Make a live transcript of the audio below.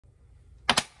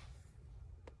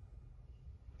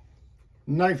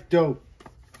Knife dope.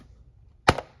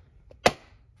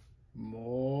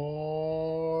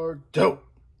 More dope.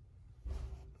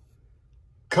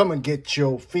 Come and get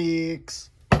your fix.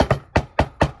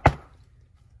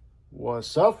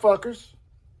 What's up, fuckers?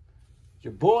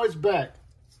 Your boy's back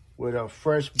with a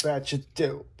fresh batch of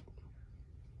dope.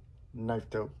 Knife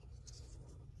dope.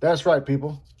 That's right,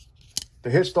 people. The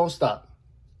hits don't stop.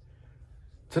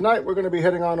 Tonight, we're going to be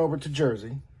heading on over to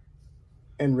Jersey.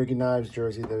 NRIGGI Knives,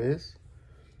 Jersey, that is.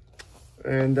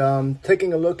 And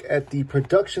taking a look at the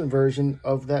production version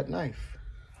of that knife.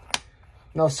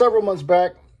 Now, several months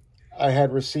back, I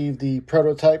had received the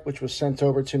prototype, which was sent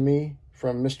over to me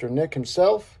from Mr. Nick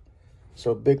himself.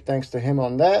 So big thanks to him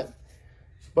on that.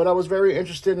 But I was very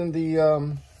interested in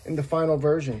the final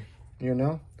version, you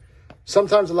know.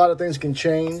 Sometimes a lot of things can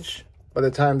change by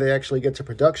the time they actually get to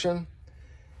production.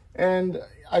 And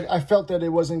I felt that it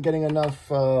wasn't getting enough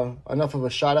of a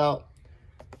shot out.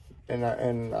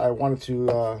 And I wanted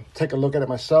to take a look at it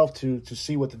myself to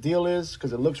see what the deal is,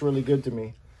 because it looks really good to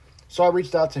me. So I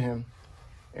reached out to him,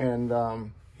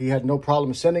 and he had no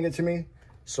problem sending it to me.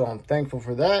 So I'm thankful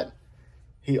for that.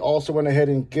 He also went ahead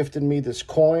and gifted me this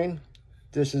coin.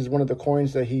 This is one of the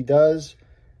coins that he does.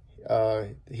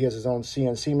 He has his own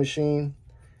CNC machine,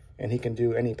 and he can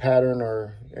do any pattern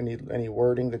or any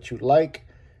wording that you like.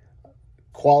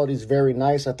 Quality is very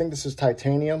nice. I think this is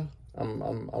titanium. I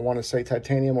want to say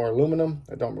titanium or aluminum.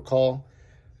 I don't recall,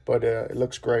 but it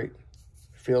looks great.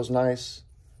 Feels nice,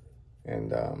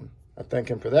 and I thank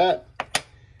him for that.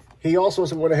 He also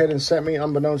went ahead and sent me,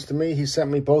 unbeknownst to me, he sent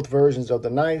me both versions of the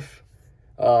knife.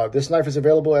 This knife is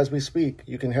available as we speak.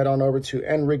 You can head on over to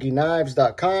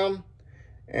NRIGGIKnives.com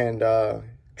and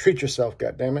treat yourself,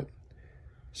 goddammit.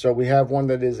 So we have one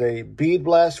that is a bead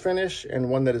blast finish and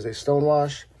one that is a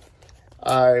stonewash.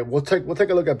 We'll take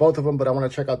a look at both of them, but I want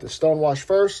to check out the stonewash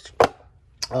first.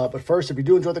 But first, if you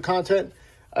do enjoy the content,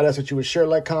 I'd ask that you would share,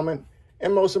 like, comment,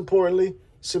 and most importantly,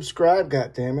 subscribe,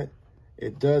 goddammit.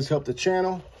 It does help the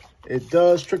channel. It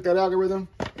does trick that algorithm,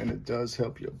 and it does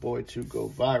help your boy to go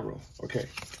viral. Okay,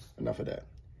 enough of that.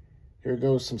 Here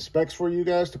goes some specs for you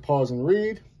guys to pause and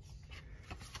read.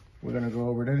 We're gonna go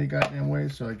over it any goddamn way,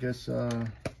 so I guess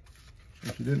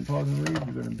if you didn't pause and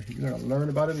read, you're gonna learn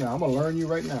about it now. I'm gonna learn you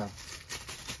right now.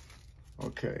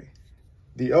 Okay,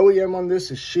 the OEM on this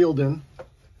is Shieldon.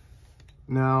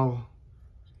 Now,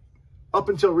 up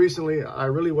until recently, I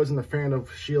really wasn't a fan of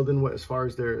Shieldon as far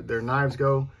as their knives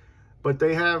go, but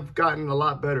they have gotten a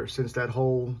lot better since that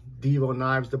whole Devo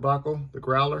Knives debacle, the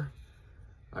Growler.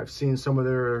 I've seen some of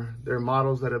their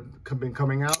models that have been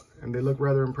coming out, and they look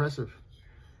rather impressive.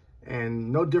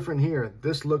 And no different here.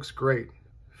 This looks great.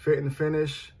 Fit and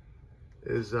finish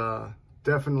is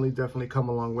definitely come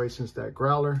a long way since that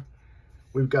Growler.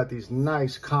 We've got these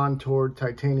nice contoured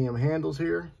titanium handles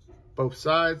here, both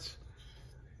sides.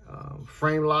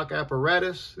 Frame lock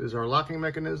apparatus is our locking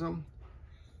mechanism.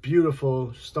 Beautiful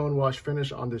stonewash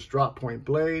finish on this drop point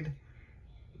blade.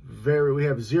 We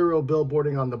have zero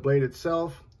billboarding on the blade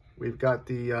itself. We've got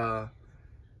the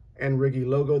NRIGGI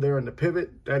logo there on the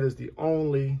pivot. That is the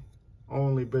only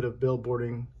bit of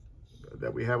billboarding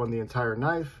that we have on the entire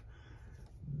knife.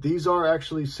 These are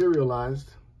actually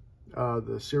serialized.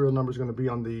 The serial number is going to be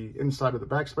on the inside of the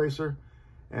backspacer,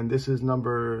 and this is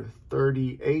number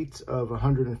 38 of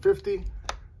 150.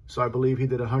 So I believe he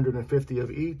did 150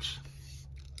 of each.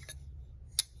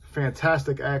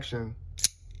 Fantastic action.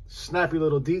 Snappy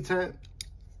little detent.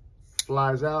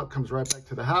 Flies out, comes right back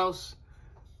to the house.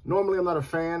 Normally, I'm not a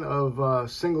fan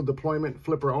of single deployment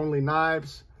flipper only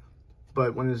knives,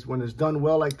 but when it's done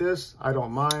well like this, I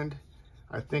don't mind.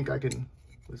 I think I can,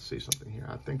 let's see something here.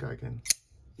 I think I can,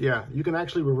 yeah, you can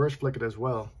actually reverse flick it as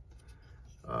well.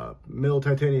 Mill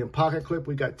titanium pocket clip.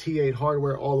 We got T8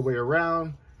 hardware all the way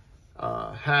around.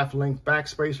 Half length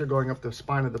backspacer going up the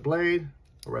spine of the blade,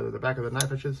 or rather the back of the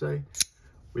knife, I should say.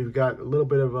 We've got a little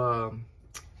bit of,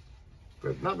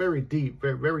 not very deep,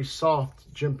 very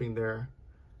soft jimping there.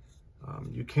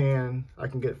 I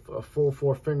can get a full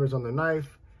 4 fingers on the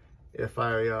knife. If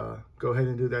I go ahead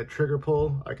and do that trigger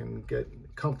pull, I can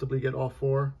comfortably get all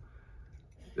 4.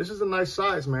 This is a nice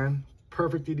size, man.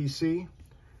 Perfect EDC.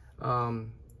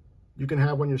 You can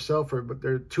have one yourself, but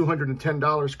they're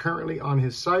 $210 currently on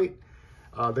his site.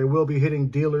 They will be hitting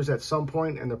dealers at some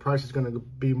point, and the price is going to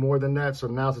be more than that. So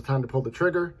now's the time to pull the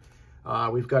trigger.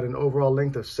 We've got an overall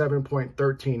length of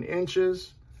 7.13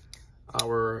 inches.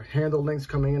 Our handle length's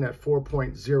coming in at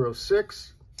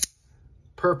 4.06.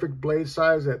 Perfect blade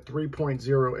size at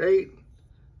 3.08.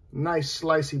 Nice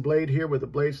slicey blade here with the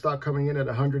blade stock coming in at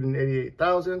 188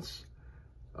 thousandths.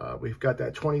 We've got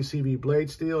that 20 CV blade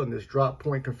steel in this drop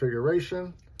point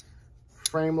configuration.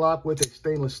 frame lock with a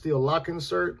stainless steel lock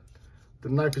insert. The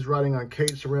knife is riding on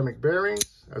caged ceramic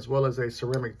bearings, as well as a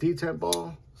ceramic detent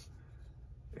ball.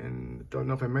 And don't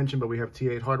know if I mentioned, but we have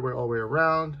T8 hardware all the way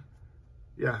around.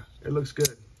 Yeah, it looks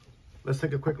good. Let's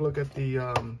take a quick look at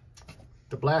the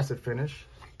blasted finish.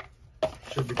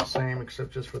 Should be the same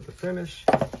except just for the finish.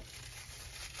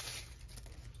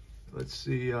 Let's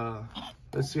see how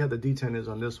the detent is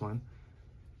on this one.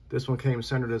 This one came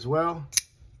centered as well.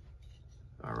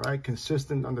 All right,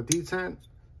 consistent on the detent.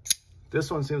 This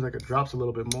one seems like it drops a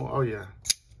little bit more. Oh yeah,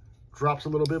 drops a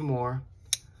little bit more.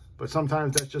 But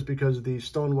sometimes that's just because the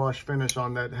stonewash finish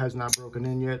on that has not broken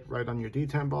in yet, right on your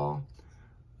detent ball.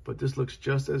 But this looks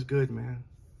just as good, man.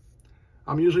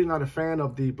 I'm usually not a fan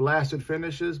of the blasted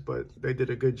finishes, but they did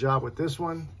a good job with this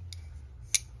one.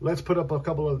 Let's put up a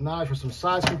couple of knives for some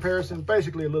size comparison.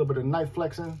 Basically a little bit of knife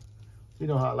flexing. You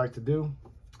know how I like to do.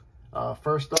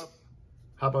 First up,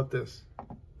 how about this?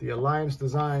 The Alliance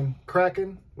Design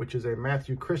Kraken, which is a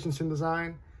Matthew Christensen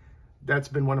design. That's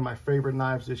been one of my favorite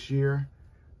knives this year.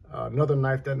 Another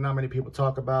knife that not many people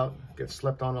talk about, gets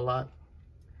slept on a lot.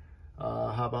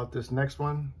 How about this next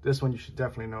one? This one you should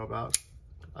definitely know about.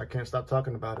 I can't stop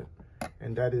talking about it.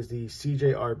 And that is the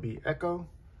CJRB Echo.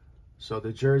 So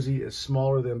the jersey is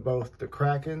smaller than both the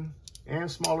Kraken and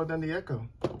smaller than the Echo.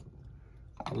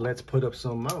 Let's put up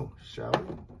some more, shall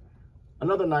we?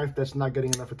 Another knife that's not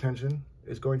getting enough attention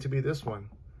is going to be this one.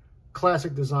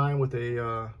 Classic design with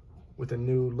a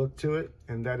new look to it,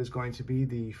 and that is going to be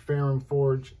the Ferrum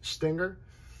Forge Stinger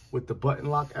with the button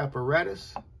lock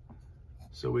apparatus.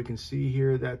 So we can see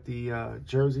here that the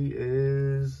jersey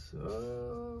is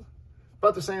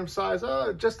about the same size,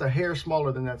 just a hair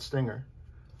smaller than that Stinger.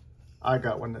 I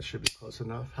got one that should be close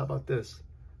enough. How about this?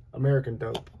 American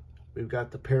Dope. We've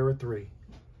got the pair of 3.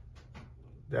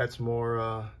 That's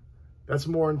more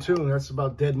in tune. That's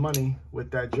about dead money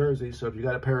with that jersey. So if you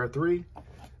got a pair of 3,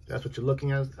 that's what you're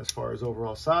looking at as far as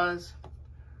overall size.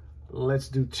 Let's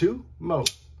do 2 more.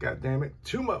 God damn it,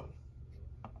 2 more.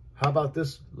 How about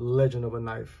this legend of a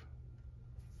knife?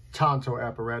 Tonto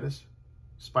apparatus,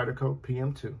 Spyderco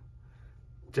PM2.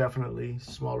 Definitely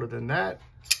smaller than that.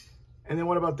 And then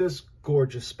what about this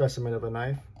gorgeous specimen of a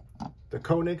knife? The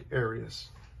Koenig Arius.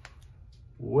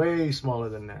 Way smaller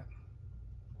than that.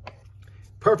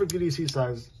 Perfect EDC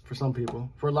size for some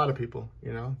people, for a lot of people,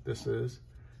 you know. This is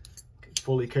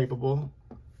fully capable,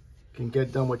 can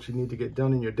get done what you need to get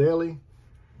done in your daily.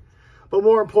 But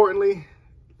more importantly,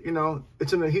 you know,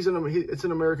 it's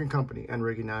an American company,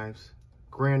 NRIGGI Knives.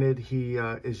 Granted, he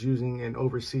is using an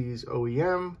overseas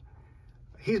OEM.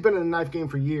 He's been in the knife game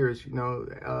for years. You know,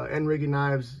 NRIGGI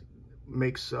Knives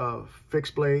makes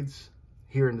fixed blades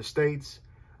here in the States.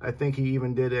 I think he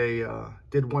even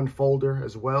did one folder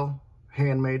as well,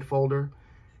 handmade folder.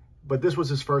 But this was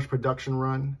his first production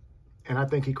run, and I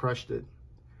think he crushed it.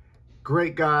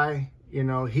 Great guy. You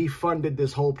know, he funded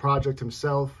this whole project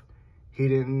himself. He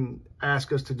didn't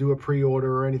ask us to do a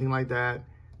pre-order or anything like that.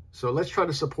 So let's try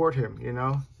to support him, you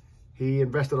know. He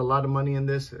invested a lot of money in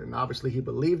this, and obviously he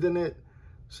believed in it.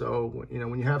 So, you know,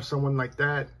 when you have someone like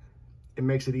that, it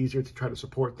makes it easier to try to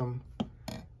support them.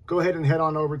 Go ahead and head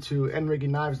on over to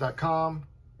NRIGGIKnives.com.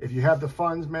 If you have the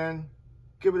funds, man,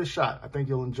 give it a shot. I think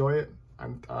you'll enjoy it.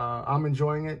 I'm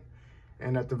enjoying it.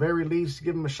 And at the very least,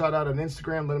 give him a shout out on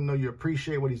Instagram. Let him know you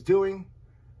appreciate what he's doing,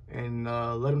 and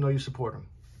let him know you support him.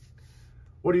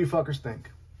 What do you fuckers think?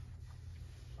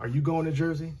 Are you going to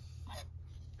Jersey?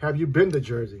 Have you been to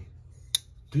Jersey?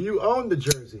 Do you own the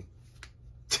jersey?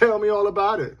 Tell me all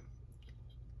about it.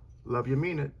 Love you,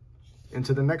 mean it.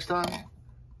 Until the next time,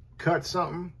 cut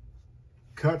something,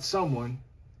 cut someone.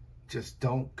 Just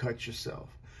don't cut yourself.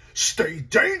 Stay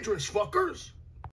dangerous, fuckers.